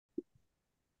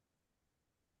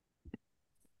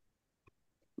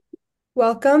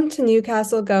Welcome to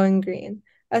Newcastle Going Green,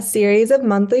 a series of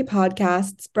monthly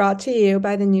podcasts brought to you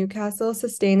by the Newcastle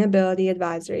Sustainability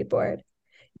Advisory Board.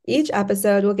 Each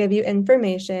episode will give you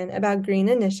information about green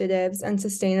initiatives and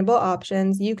sustainable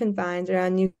options you can find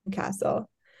around Newcastle.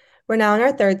 We're now in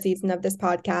our third season of this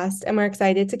podcast, and we're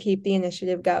excited to keep the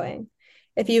initiative going.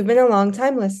 If you've been a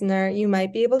longtime listener, you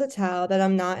might be able to tell that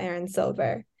I'm not Aaron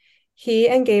Silver. He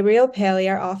and Gabriel Paley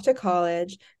are off to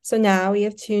college, so now we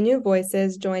have two new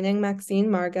voices joining Maxine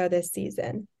Margot this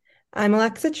season. I'm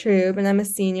Alexa Troob, and I'm a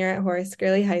senior at Horace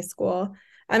Greeley High School.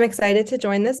 I'm excited to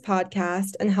join this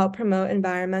podcast and help promote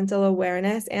environmental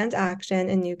awareness and action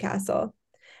in Newcastle.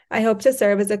 I hope to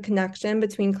serve as a connection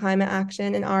between climate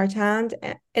action in our town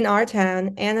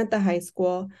and at the high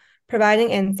school, providing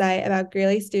insight about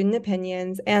Greeley student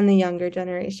opinions and the younger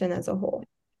generation as a whole.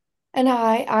 And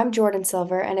hi, I'm Jordan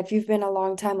Silver. And if you've been a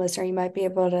long time listener, you might be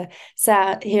able to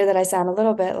hear that I sound a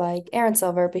little bit like Aaron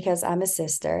Silver because I'm a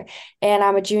sister and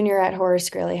I'm a junior at Horace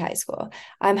Greeley High School.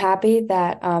 I'm happy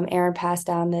that Aaron passed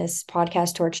down this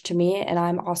podcast torch to me. And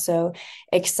I'm also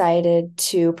excited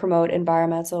to promote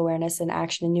environmental awareness and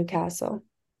action in Newcastle.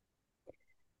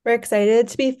 We're excited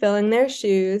to be filling their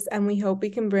shoes, and we hope we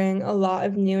can bring a lot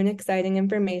of new and exciting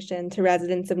information to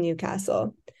residents of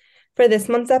Newcastle. For this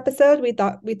month's episode, we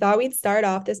thought we'd start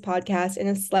off this podcast in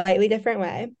a slightly different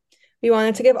way. We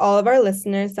wanted to give all of our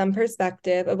listeners some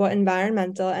perspective of what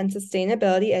environmental and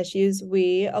sustainability issues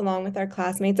we, along with our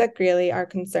classmates at Greeley, are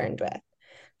concerned with.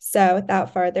 So,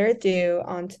 without further ado,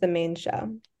 on to the main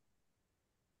show.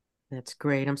 That's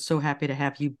great. I'm so happy to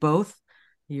have you both.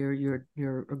 You're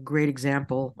a great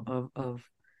example of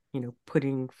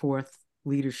putting forth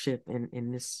leadership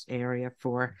in this area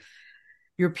for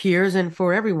your peers and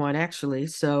for everyone, actually.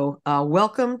 So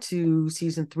welcome to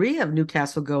season 3 of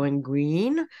Newcastle Going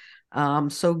Green. I'm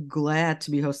so glad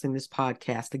to be hosting this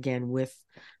podcast again with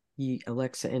you,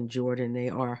 Alexa and Jordan. They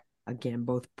are, again,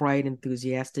 both bright,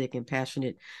 enthusiastic, and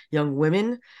passionate young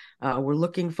women. We're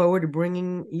looking forward to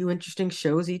bringing you interesting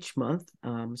shows each month.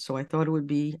 So I thought it would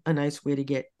be a nice way to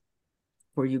get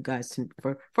for you guys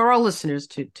for our listeners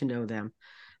to know them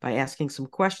by asking some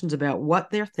questions about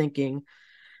what they're thinking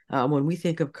when we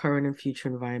think of current and future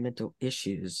environmental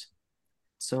issues.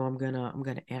 So I'm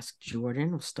gonna ask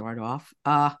Jordan. We'll start off.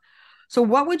 So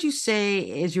what would you say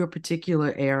is your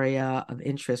particular area of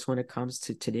interest when it comes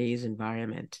to today's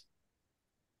environment?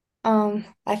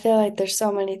 I feel like there's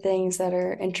so many things that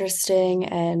are interesting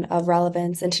and of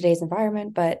relevance in today's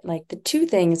environment, but like the two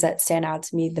things that stand out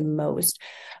to me the most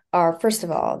are, first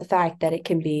of all, the fact that it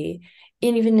can be,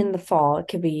 even in the fall, it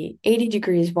could be 80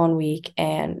 degrees one week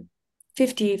and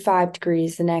 55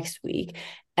 degrees the next week.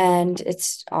 And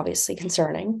it's obviously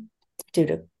concerning due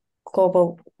to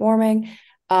global warming.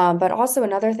 But also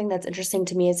another thing that's interesting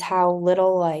to me is how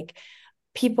little like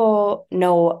people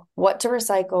know what to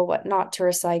recycle, what not to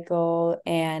recycle,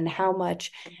 and how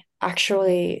much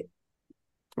actually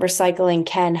recycling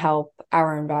can help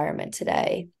our environment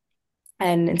today.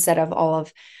 And instead of all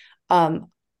of um,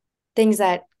 things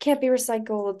that can't be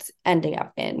recycled ending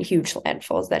up in huge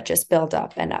landfills that just build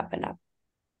up and up and up.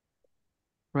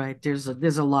 Right. There's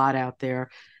a lot out there.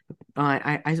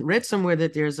 I read somewhere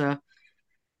that there's going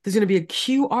to be a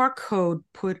QR code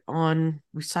put on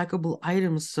recyclable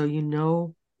items so you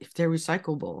know if they're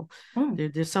recyclable.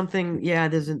 Mm, There's something, yeah,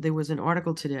 there was an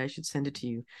article today. I should send it to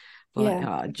you.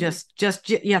 But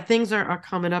yeah. yeah, things are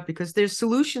coming up because there's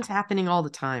solutions happening all the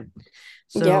time.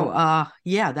 So Yeah.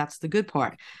 yeah, that's the good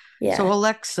part. So Yeah.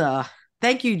 Alexa,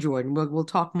 thank you, Jordan. We'll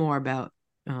talk more about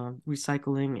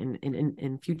recycling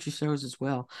in future shows as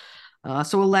well.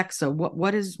 So Alexa,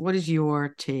 what is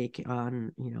your take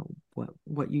on,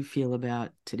 what you feel about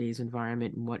today's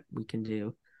environment and what we can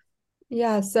do?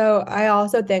 Yeah, so I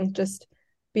also think just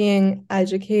being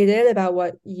educated about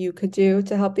what you could do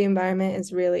to help the environment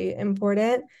is really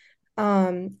important.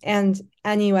 And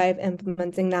any way of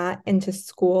implementing that into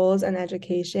schools and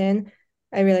education,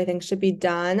 I really think should be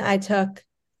done. I took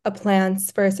a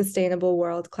Plants for a Sustainable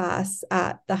World class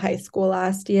at the high school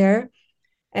last year,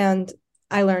 and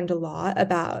I learned a lot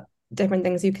about different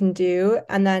things you can do.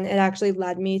 And then it actually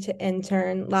led me to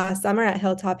intern last summer at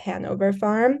Hilltop Hanover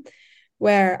Farm,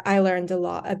 where I learned a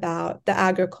lot about the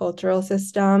agricultural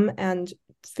system and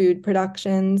food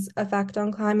production's effect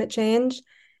on climate change.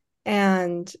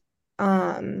 And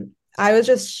I was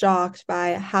just shocked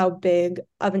by how big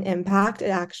of an impact it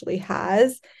actually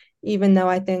has, even though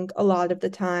I think a lot of the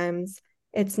times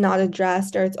it's not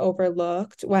addressed or it's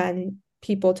overlooked when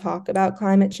people talk about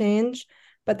climate change.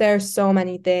 But there are so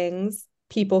many things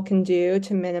people can do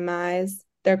to minimize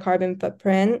their carbon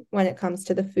footprint when it comes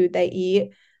to the food they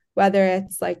eat, whether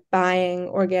it's like buying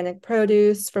organic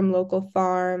produce from local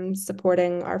farms,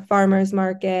 supporting our farmers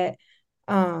market,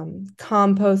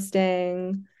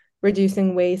 composting,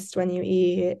 reducing waste when you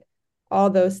eat, all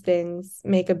those things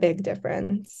make a big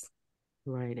difference.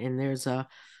 Right. And there's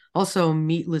also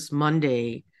Meatless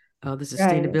Monday. The Right.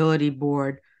 Sustainability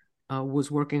Board was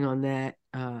working on that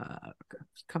a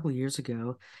couple of years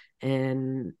ago.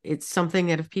 And it's something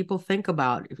that if people think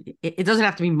about, it doesn't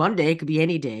have to be Monday, it could be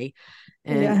any day.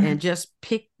 Yeah. And just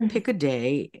pick a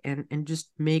day and just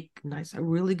make a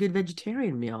really good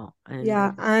vegetarian meal. And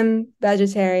Yeah, I'm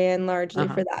vegetarian largely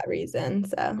uh-huh. for that reason.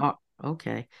 So, Oh,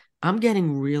 okay. I'm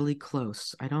getting really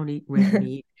close. I don't eat red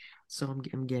meat, so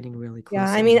I'm getting really yeah,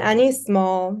 close I mean, again. any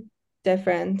small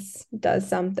difference does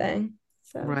something.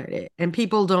 So, Right. And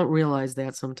people don't realize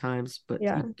that sometimes, but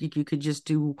yeah, you could just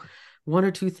do one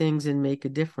or two things and make a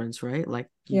difference, right? Like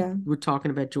you yeah. were talking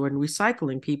about Jordan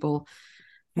recycling. People,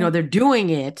 Yep. they're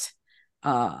doing it,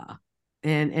 uh,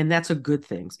 and that's a good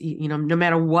thing. No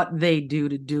matter what they do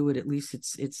to do it, at least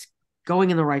it's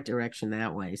going in the right direction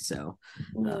that way. So,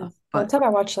 Yeah. One but time I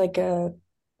watched like a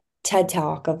TED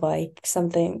Talk of like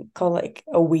something called like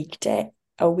a weekday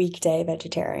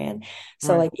vegetarian.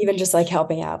 So right, like even just like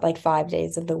helping out like 5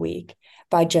 days of the week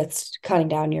by just cutting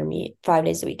down your meat 5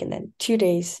 days a week, and then 2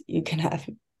 days you can have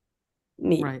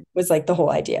meat right. was like the whole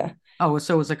idea. Oh,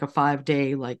 so it's like a 5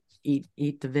 day, like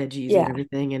eat the veggies and Yeah.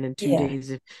 everything, and then two Yeah.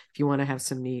 days if you want to have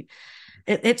some meat.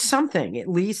 It's something. At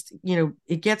least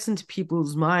it gets into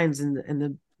people's minds, and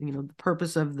the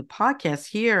purpose of the podcast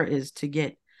here is to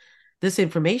get this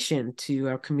information to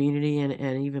our community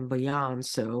and even beyond.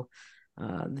 So,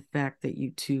 the fact that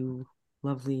you two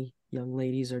lovely young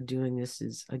ladies are doing this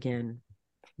is again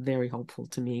very hopeful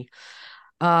to me.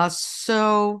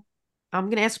 So I'm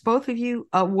going to ask both of you,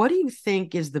 what do you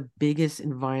think is the biggest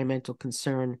environmental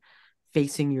concern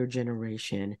facing your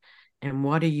generation, and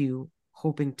what are you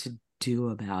hoping to do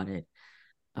about it?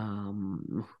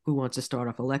 Who wants to start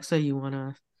off? Alexa, you want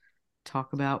to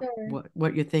talk about Sure.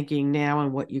 what you're thinking now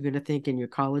and what you're going to think in your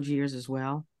college years as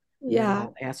well? And then Yeah.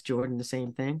 I'll ask Jordan the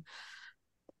same thing.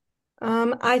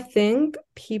 I think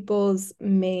people's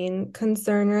main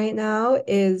concern right now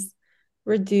is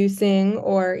reducing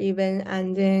or even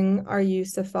ending our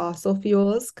use of fossil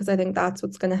fuels, because I think that's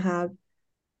what's going to have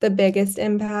the biggest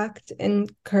impact in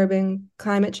curbing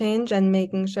climate change and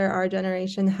making sure our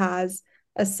generation has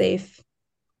a safe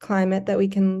climate that we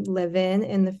can live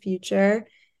in the future.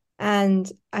 And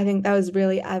I think that was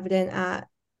really evident at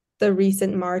the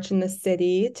recent march in the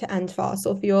city to end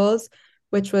fossil fuels,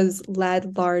 which was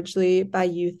led largely by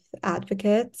youth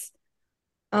advocates.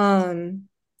 Um,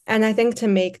 and I think to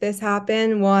make this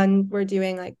happen, one, we're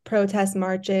doing like protest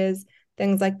marches,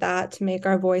 things like that to make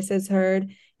our voices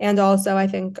heard. And also, I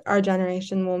think our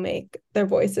generation will make their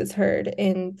voices heard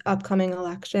in upcoming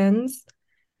elections.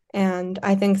 And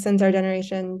I think since our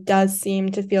generation does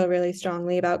seem to feel really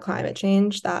strongly about climate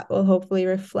change, that will hopefully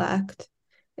reflect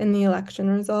in the election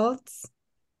results.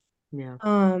 Yeah.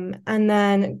 And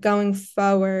then going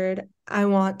forward, I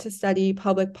want to study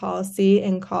public policy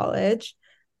in college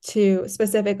to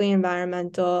specifically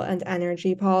environmental and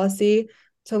energy policy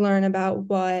to learn about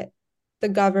what the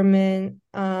government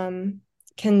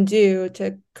can do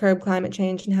to curb climate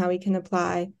change and how we can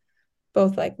apply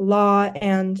both like law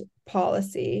and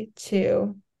policy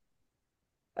to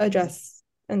address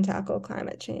and tackle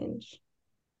climate change.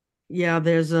 Yeah,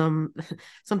 there's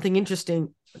something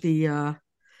interesting. The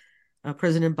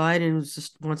President Biden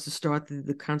wants to start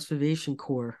the Conservation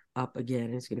Corps up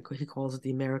again. He calls it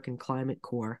the American Climate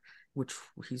Corps, which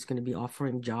he's going to be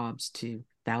offering jobs to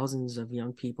thousands of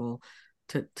young people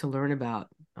to learn about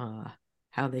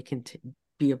how they can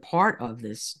be a part of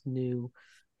this new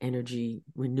energy,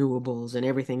 renewables, and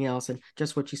everything else, and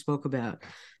just what you spoke about.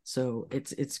 So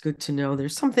it's good to know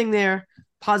there's something there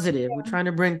positive. We're trying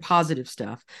to bring positive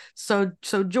stuff. So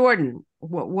Jordan,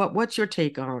 what's your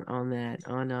take on that,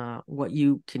 on what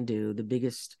you can do, the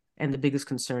biggest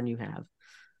concern you have?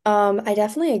 I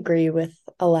definitely agree with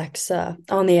Alexa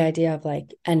on the idea of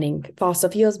like ending fossil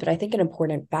fuels, but I think an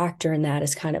important factor in that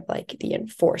is kind of like the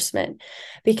enforcement,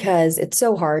 because it's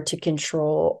so hard to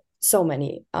control so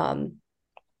many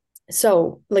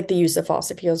so like the use of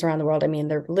fossil fuels around the world. I mean,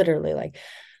 they're literally like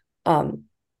um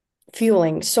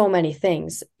fueling so many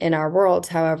things in our world.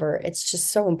 However, it's just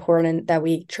so important that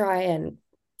we try and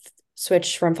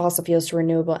switch from fossil fuels to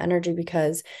renewable energy,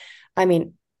 because I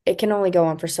mean, it can only go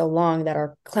on for so long that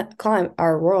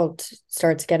our world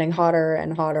starts getting hotter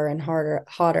and hotter and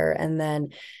hotter, and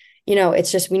then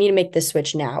it's just we need to make this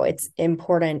switch now. It's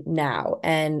important now,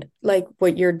 and like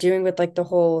what you're doing with like the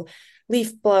whole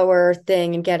leaf blower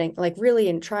thing and getting like really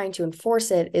and trying to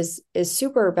enforce it is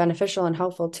super beneficial and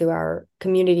helpful to our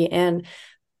community and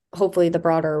hopefully the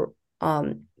broader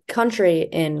country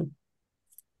in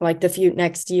like the few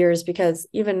next years, because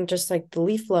even just like the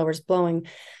leaf blowers blowing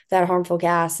that harmful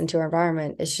gas into our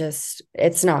environment is just,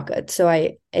 it's not good. So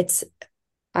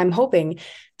I'm hoping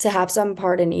to have some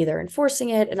part in either enforcing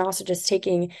it and also just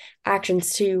taking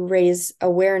actions to raise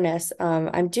awareness.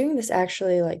 I'm doing this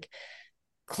actually like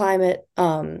climate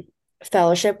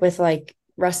fellowship with like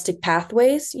Rustic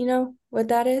Pathways. You know what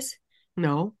that is?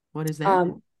 No, what is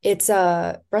that? It's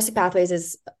Rustic Pathways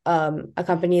is a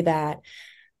company that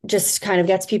just kind of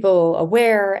gets people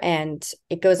aware, and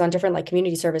it goes on different like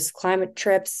community service climate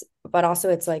trips, but also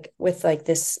it's like with like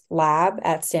this lab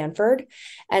at Stanford.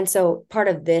 And so part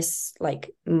of this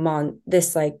like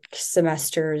this like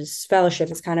semester's fellowship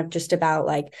is kind of just about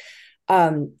like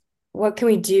what can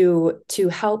we do to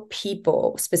help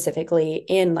people specifically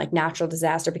in like natural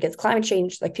disaster, because climate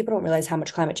change, like people don't realize how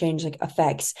much climate change like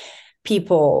affects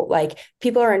people. Like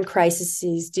people are in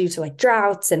crises due to like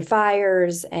droughts and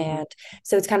fires, Mhm. and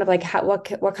so it's kind of like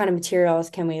what kind of materials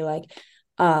can we like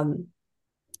um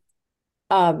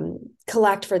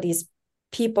collect for these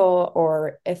people,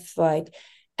 or if like,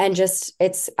 and just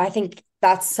it's, I think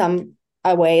that's some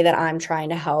a way that I'm trying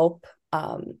to help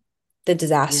the Yeah,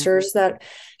 disasters that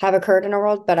have occurred in our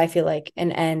world. But I feel like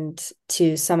an end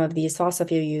to some of these fossil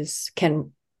fuel use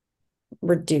can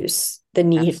reduce the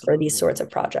need for these absolutely. sorts of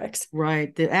projects.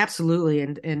 Right. Absolutely.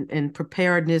 And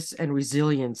preparedness and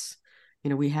resilience.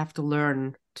 We have to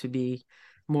learn to be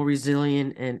more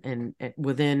resilient and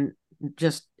within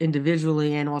just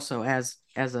individually and also as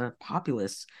a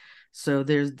populace. So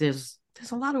there's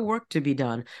a lot of work to be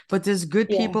done, but there's good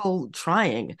Yeah. people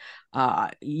trying.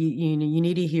 You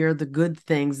need to hear the good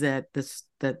things that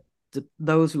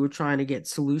those who are trying to get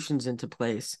solutions into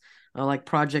place, like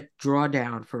Project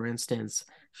Drawdown, for instance.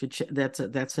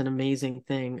 That's an amazing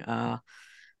thing.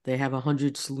 They have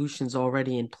 100 solutions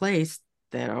already in place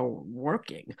that are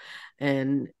working,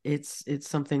 and it's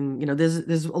something.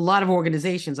 There's a lot of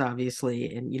organizations,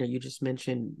 obviously, and you just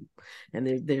mentioned, and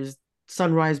there's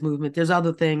Sunrise Movement. There's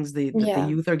other things that the Yeah.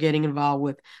 youth are getting involved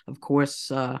with. Of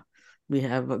course, we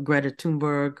have Greta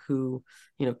Thunberg, who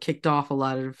kicked off a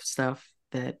lot of stuff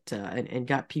that and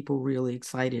got people really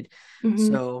excited. Hmm.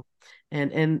 So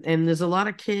and there's a lot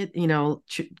of kids,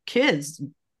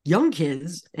 young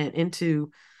kids, and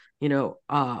into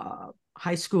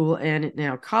high school and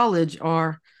now college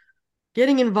are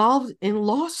getting involved in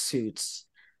lawsuits.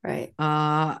 Right.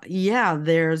 Yeah,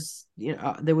 there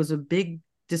was a big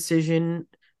decision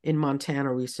in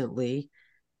Montana recently,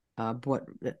 but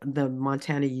the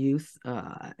Montana youth,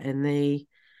 and they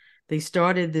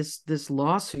started this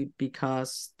lawsuit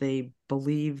because they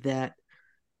believe that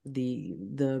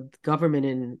the government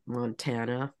in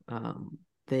Montana,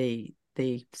 they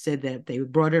said that they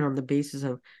brought it on the basis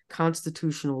of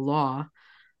constitutional law,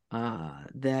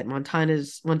 that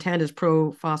Montana's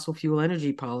pro fossil fuel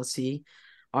energy policy,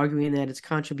 arguing that its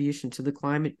contribution to the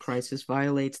climate crisis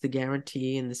violates the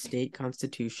guarantee in the state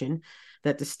constitution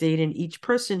that the state and each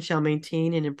person shall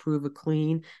maintain and improve a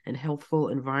clean and healthful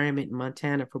environment in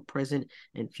Montana for present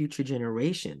and future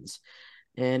generations.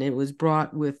 And it was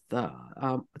brought with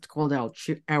it's called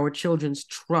our Children's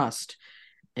Trust,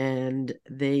 and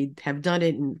they have done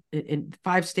it in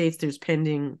 5 states. There's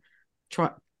pending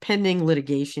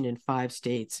litigation in 5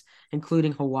 states,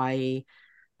 including Hawaii,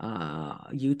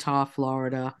 Utah,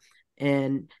 Florida,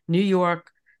 and New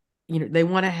York. They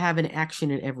want to have an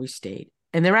action in every state,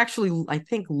 and they're actually, I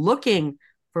think, looking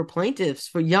for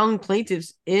young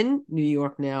plaintiffs in New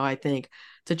York now, I think,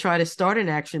 to try to start an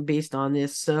action based on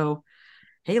this. So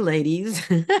hey, ladies,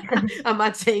 I'm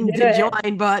not saying Do to it.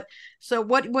 join, but so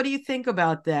what do you think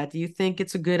about that? Do you think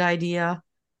it's a good idea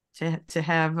to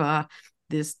have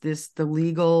the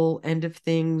legal end of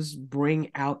things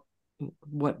bring out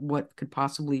what could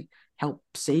possibly help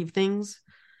save things?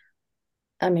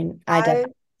 I mean, I I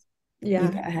definitely, you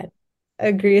yeah, go ahead.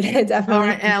 agreed. I All definitely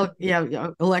right, yeah,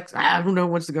 Alexa. I don't know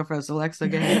who wants to go first. Alexa,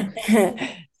 go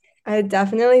ahead. I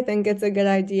definitely think it's a good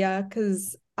idea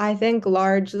because I think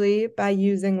largely by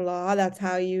using law, that's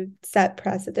how you set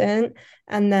precedent.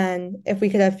 And then if we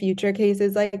could have future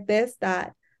cases like this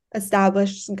that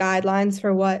establish guidelines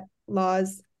for what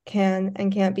laws can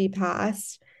and can't be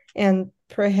passed and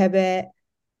prohibit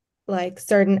like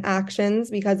certain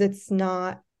actions because it's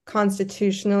not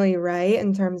constitutionally right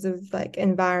in terms of like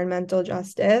environmental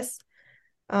justice.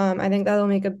 I think that'll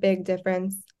make a big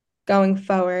difference going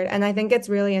forward. And I think it's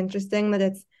really interesting that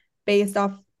it's based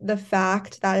off the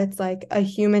fact that it's like a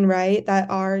human right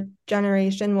that our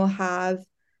generation will have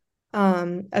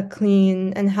a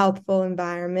clean and healthful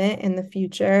environment in the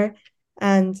future.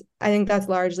 And I think that's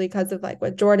largely because of like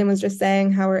what Jordan was just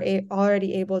saying, how we're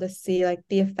already able to see like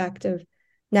the effect of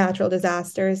natural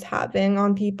disasters having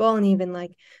on people. And even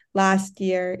like last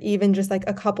year, even just like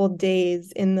a couple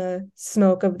days in the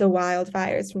smoke of the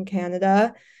wildfires from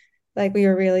Canada, like we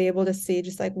were really able to see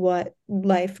just like what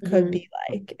life could Mhm. be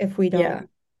like if we Yeah. don't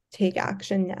take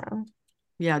action now.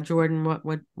 Yeah, Jordan,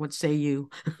 what say you?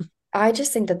 I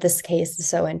just think that this case is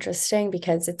so interesting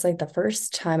because it's like the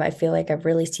first time I feel like I've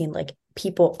really seen like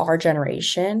people our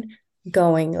generation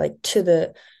going like to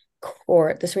the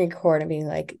court, the Supreme Court, and being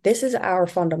like, this is our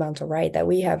fundamental right that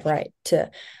we have right to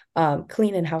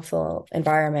clean and healthful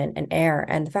environment and air.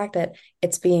 And the fact that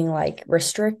it's being like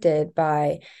restricted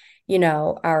by,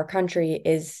 our country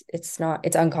it's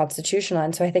unconstitutional.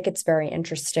 And so I think it's very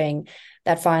interesting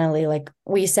that finally like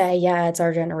we say, yeah, it's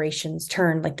our generation's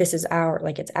turn, like this is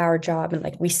it's our job, and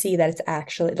like we see that it's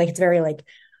actually like it's very like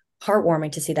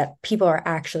heartwarming to see that people are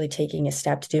actually taking a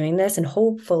step to doing this, and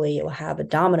hopefully it will have a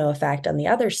domino effect on the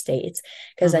other states,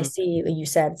 because I Hmm. see you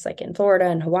said it's like in Florida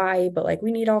and Hawaii, but like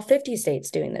we need all 50 states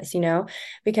doing this,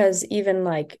 because even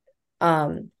like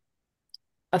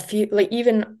a few, like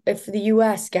even if the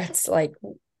US gets like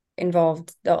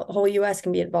involved, the whole US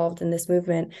can be involved in this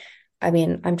movement. I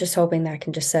mean, I'm just hoping that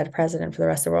can just set a precedent for the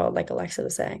rest of the world, like Alexa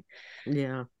was saying.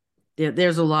 Yeah. Yeah,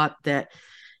 there's a lot that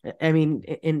I mean,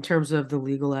 in terms of the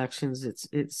legal actions,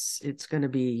 it's going to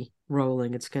be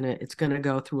rolling. It's going to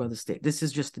go through other states. This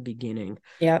is just the beginning,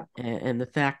 Yeah. and the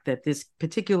fact that this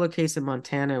particular case in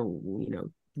Montana,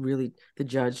 really the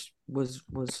judge was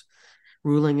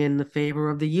ruling in the favor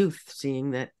of the youth,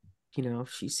 seeing that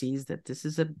she sees that this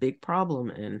is a big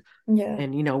problem, Yeah.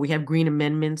 and we have green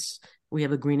amendments. We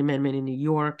have a green amendment in New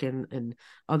York, and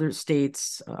other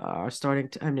states are starting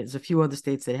to. I mean, there's a few other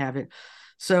states that have it.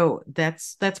 So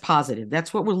that's positive.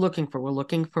 That's what we're looking for. We're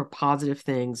looking for positive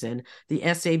things, and the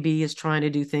SAB is trying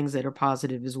to do things that are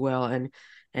positive as well, and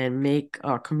make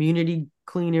our community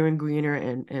cleaner and greener,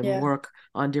 and Yeah. work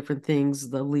on different things.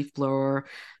 The leaf blower,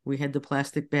 we had the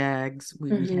plastic bags,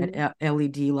 we had Hmm.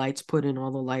 LED lights put in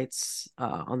all the lights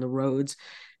on the roads,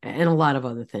 and a lot of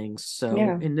other things. So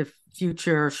Yeah. in the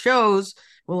future shows,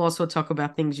 we'll also talk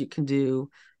about things you can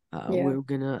do. Yeah. We're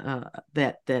gonna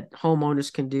that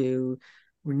homeowners can do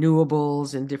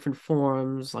renewables in different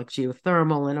forms like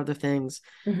geothermal and other things.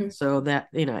 Hmm. So that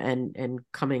and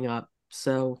coming up.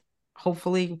 So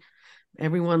hopefully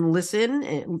everyone listen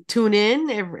and tune in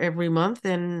every month,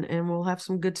 and we'll have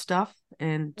some good stuff.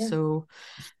 And Yeah. so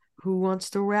who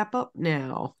wants to wrap up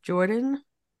now? Jordan?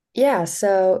 Yeah,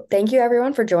 so thank you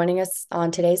everyone for joining us on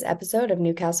today's episode of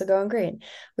Newcastle Going Green.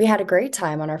 We had a great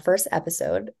time on our first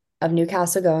episode of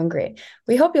Newcastle Going Green.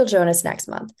 We hope you'll join us next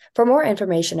month. For more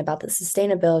information about the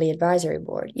Sustainability Advisory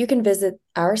Board, you can visit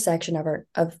our section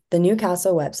of the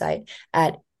Newcastle website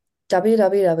at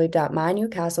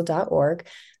www.mynewcastle.org,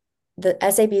 the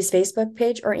SAB's Facebook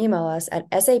page, or email us at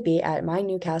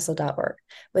sab@mynewcastle.org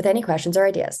with any questions or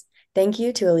ideas. Thank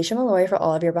you to Alicia Malloy for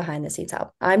all of your behind the scenes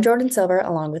help. I'm Jordan Silver,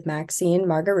 along with Maxine,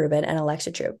 Margaret Rubin, and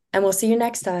Alexa Troob, and we'll see you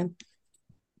next time.